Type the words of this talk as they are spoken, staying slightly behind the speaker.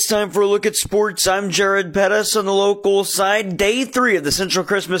time for a look at sports. I'm Jared Pettis on the local side. Day 3 of the Central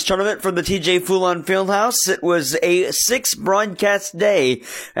Christmas Tournament from the TJ Fulon Fieldhouse. It was a 6-broadcast day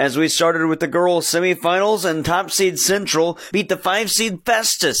as we started with the girls semifinals, and top seed Central beat the 5-seed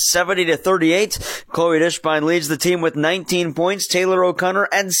Festus 70-38. Chloe Dishbine leads the team with 19 points. Taylor O'Connor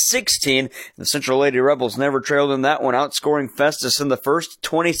adds 16. The Central Lady Rebels never trailed in that one, outscoring Festus in the first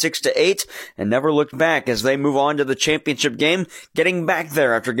 26-8, and never looked back as they move on to the championship game, getting back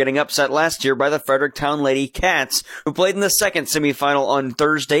there after getting upset last year by the Fredericktown Lady Cats, who played in the second semifinal on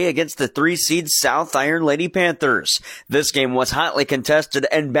Thursday against the 3-seed South Iron Lady Panthers. This game was hotly contested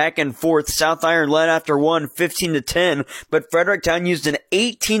and back and forth. South Iron led after one 15-10, but Fredericktown used an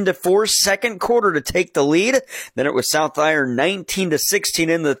 18-4 second quarter to take the lead. Then it was South Iron 19-16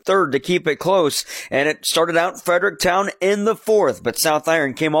 in the third to keep it close, and it started out Fredericktown in the fourth, but South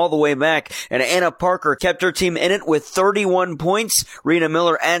Iron came all the way back, and Anna Parker kept her team in it with 31 points. Rena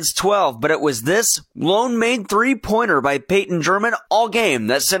Miller adds 12, but it was this lone made three-pointer by Peyton German all game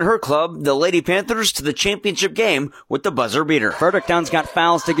that sent her club, the Lady Panthers, to the championship game with the buzzer beater. Fredericktown's got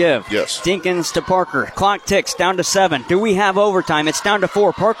fouls to give. Yes. Dinkins to Parker. Clock ticks down to 7. Do we have overtime? It's down to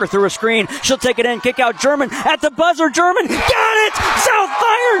 4. Parker through a screen. She'll take it in. Kick out German. At the buzzer, German. Got it! South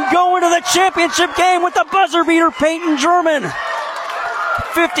Iron going to the championship game with the buzzer beater, Peyton German.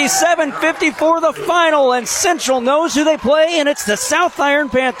 57-54 the final, and Central knows who they play, and it's the South Iron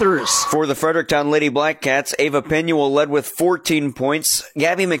Panthers. For the Fredericktown Lady Black Cats, Ava Penuel led with 14 points.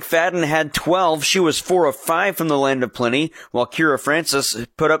 Gabby McFadden had 12. She was 4 of 5 from the Land of Plenty, while Kira Francis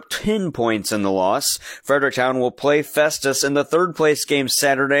put up 10 points in the loss. Fredericktown will play Festus in the third-place game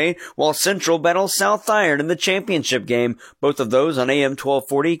Saturday, while Central battles South Iron in the championship game, both of those on AM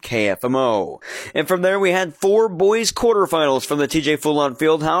 1240 KFMO. And from there, we had 4 boys quarterfinals from the TJ Fulon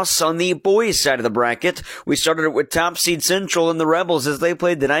Fieldhouse. On the boys' side of the bracket, we started it with top seed Central and the Rebels as they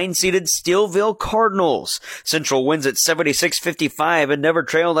played the 9-seeded Steelville Cardinals. Central wins at 76-55 and never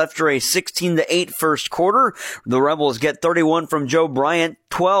trailed after a 16-8 first quarter. The Rebels get 31 from Joe Bryant,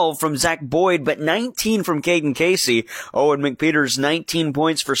 12 from Zach Boyd, but 19 from Caden Casey. Owen McPeter's 19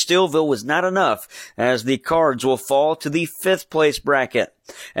 points for Steelville was not enough, as the Cards will fall to the 5th place bracket.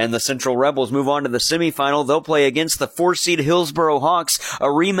 And the Central Rebels move on to the semifinal. They'll play against the 4-seed Hillsboro Hawks, a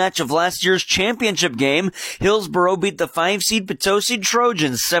rematch of last year's championship game. Hillsboro beat the 5-seed Potosi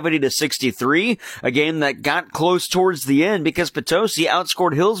Trojans 70-63, a game that got close towards the end because Potosi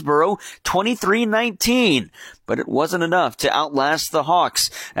outscored Hillsboro 23-19. But it wasn't enough to outlast the Hawks.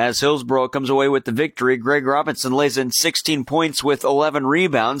 As Hillsboro comes away with the victory, Greg Robinson lays in 16 points with 11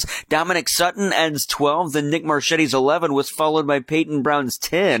 rebounds. Dominic Sutton adds 12. Then Nick Marchetti's 11 was followed by Peyton Brown's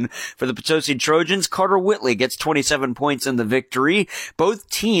 10. For the Potosi Trojans, Carter Whitley gets 27 points in the victory. Both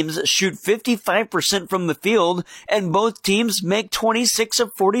teams shoot 55% from the field, and both teams make 26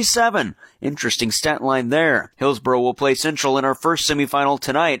 of 47. Interesting stat line there. Hillsboro will play Central in our first semifinal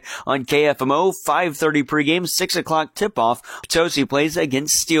tonight on KFMO, 5:30 pregame, 6 o'clock tip-off. Potosi plays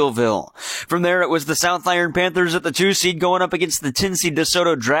against Steelville. From there, it was the South Iron Panthers at the 2-seed going up against the 10-seed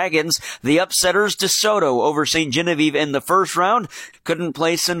DeSoto Dragons. The upsetters, DeSoto over St. Genevieve in the first round. Couldn't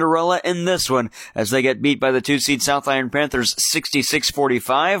play Cinderella in this one as they get beat by the 2-seed South Iron Panthers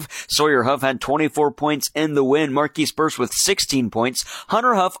 66-45. Sawyer Huff had 24 points in the win. Marquise Burse with 16 points.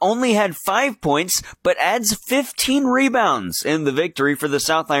 Hunter Huff only had 5 points, but adds 15 rebounds in the victory for the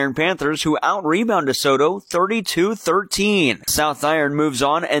South Iron Panthers, who out-rebound DeSoto 32-13. South Iron moves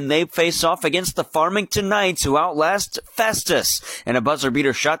on, and they face off against the Farmington Knights, who outlast Festus. And a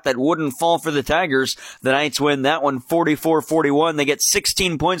buzzer-beater shot that wouldn't fall for the Tigers. The Knights win that one 44-41. They get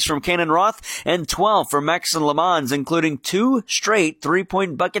 16 points from Cannon Roth and 12 from Maxon Lamons, including 2 straight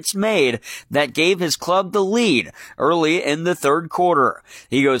three-point buckets made that gave his club the lead early in the third quarter.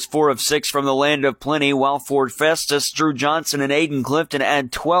 He goes 4 of 6 from the Land of Plenty, while for Festus, Drew Johnson and Aiden Clifton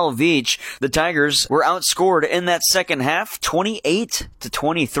add 12 each. The Tigers were outscored in that second half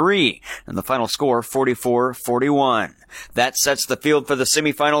 28-23, and the final score 44-41. That sets the field for the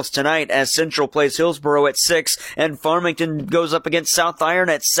semifinals tonight as Central plays Hillsboro at 6 and Farmington goes up against South Iron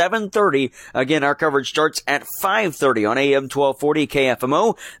at 7:30. Again, our coverage starts at 5:30 on AM 1240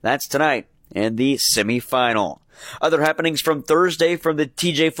 KFMO. That's tonight in the semifinal. Other happenings from Thursday from the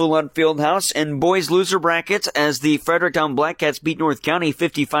TJ Fulon Fieldhouse and boys loser bracket as the Fredericktown Blackcats beat North County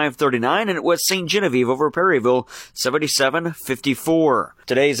 55-39, and it was St. Genevieve over Perryville 77-54.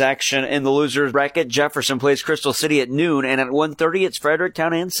 Today's action in the losers bracket, Jefferson plays Crystal City at noon, and at 1:30 it's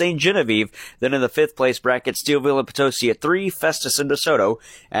Fredericktown and St. Genevieve. Then in the 5th place bracket, Steelville and Potosi at 3, Festus and DeSoto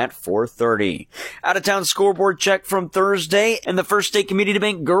at 4:30. Out-of-town scoreboard check from Thursday and the First State Community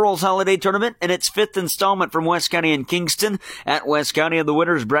Bank Girls Holiday Tournament and its 5th installment from West County and Kingston. At West County in the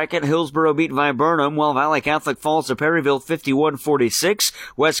winners bracket, Hillsboro beat Viburnum, while Valley Catholic falls to Perryville 51-46.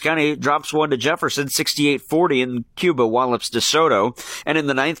 West County drops one to Jefferson 68-40, and Cuba wallops DeSoto. And in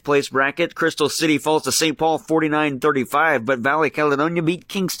the 9th place bracket, Crystal City falls to St. Paul 49-35, but Valley Caledonia beat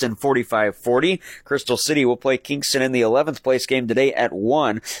Kingston 45-40. Crystal City will play Kingston in the 11th place game today at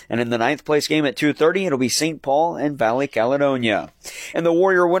 1, and in the 9th place game at 2:30, it'll be St. Paul and Valley Caledonia. In the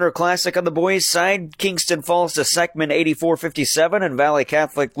Warrior Winter Classic on the boys' side, Kingston falls to Seckman 84-57, and Valley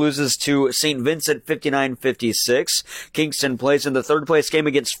Catholic loses to St. Vincent 59-56. Kingston plays in the 3rd place game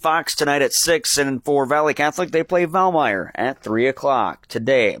against Fox tonight at 6, and for Valley Catholic, they play Valmeyer at 3 o'clock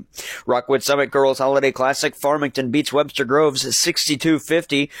today. Rockwood Summit Girls Holiday Classic, Farmington beats Webster Groves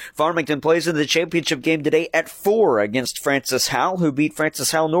 62-50. Farmington plays in the championship game today at 4 against Francis Howell, who beat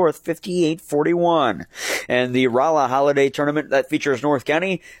Francis Howell North 58-41. And the Rolla Holiday Tournament that features North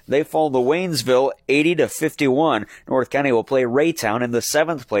County, they fall to Waynesville 80-51. North County will play Raytown in the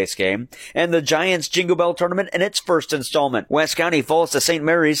 7th place game. And the Giants Jingle Bell Tournament in its first installment, West County falls to St.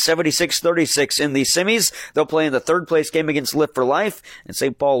 Mary's 76-36 in the semis. They'll play in the 3rd place game against Lift for Life, and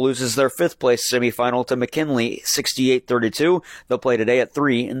St. Paul loses their 5th place semifinal to McKinley 68-32. They'll play today at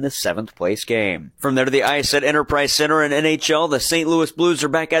 3 in the 7th place game. From there to the ice at Enterprise Center in NHL, the St. Louis Blues are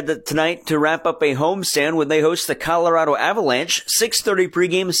back at it tonight to wrap up a homestand when they host the Colorado Avalanche. 6:30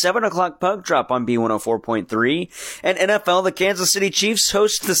 pregame, 7 o'clock puck drop on B104.3. And NFL, the Kansas City Chiefs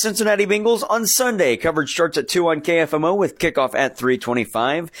host the Cincinnati Bengals on Sunday. Coverage starts at 2 on KFMO with kickoff at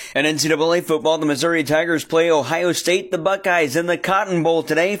 3:25. And NCAA football, the Missouri Tigers play Ohio State. The Buckeyes in the Cotton Bowl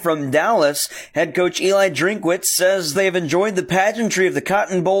today from Dallas. Head coach Eli Drinkwitz says they have enjoyed the pageantry of the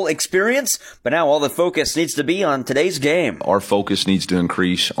Cotton Bowl experience, but now all the focus needs to be on today's game. Our focus needs to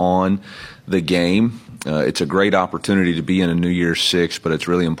increase on the game. It's a great opportunity to be in a New Year's Six, but it's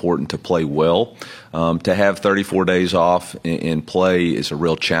really important to play well. To have 34 days off and play is a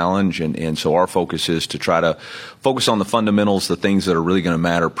real challenge, and so our focus is to try to focus on the fundamentals, the things that are really going to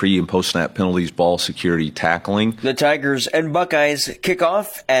matter: pre- and post-snap penalties, ball security, tackling. The Tigers and Buckeyes kick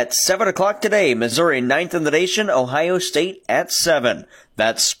off at 7 o'clock today. Missouri 9th in the nation, Ohio State at 7.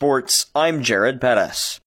 That's sports. I'm Jared Pettis.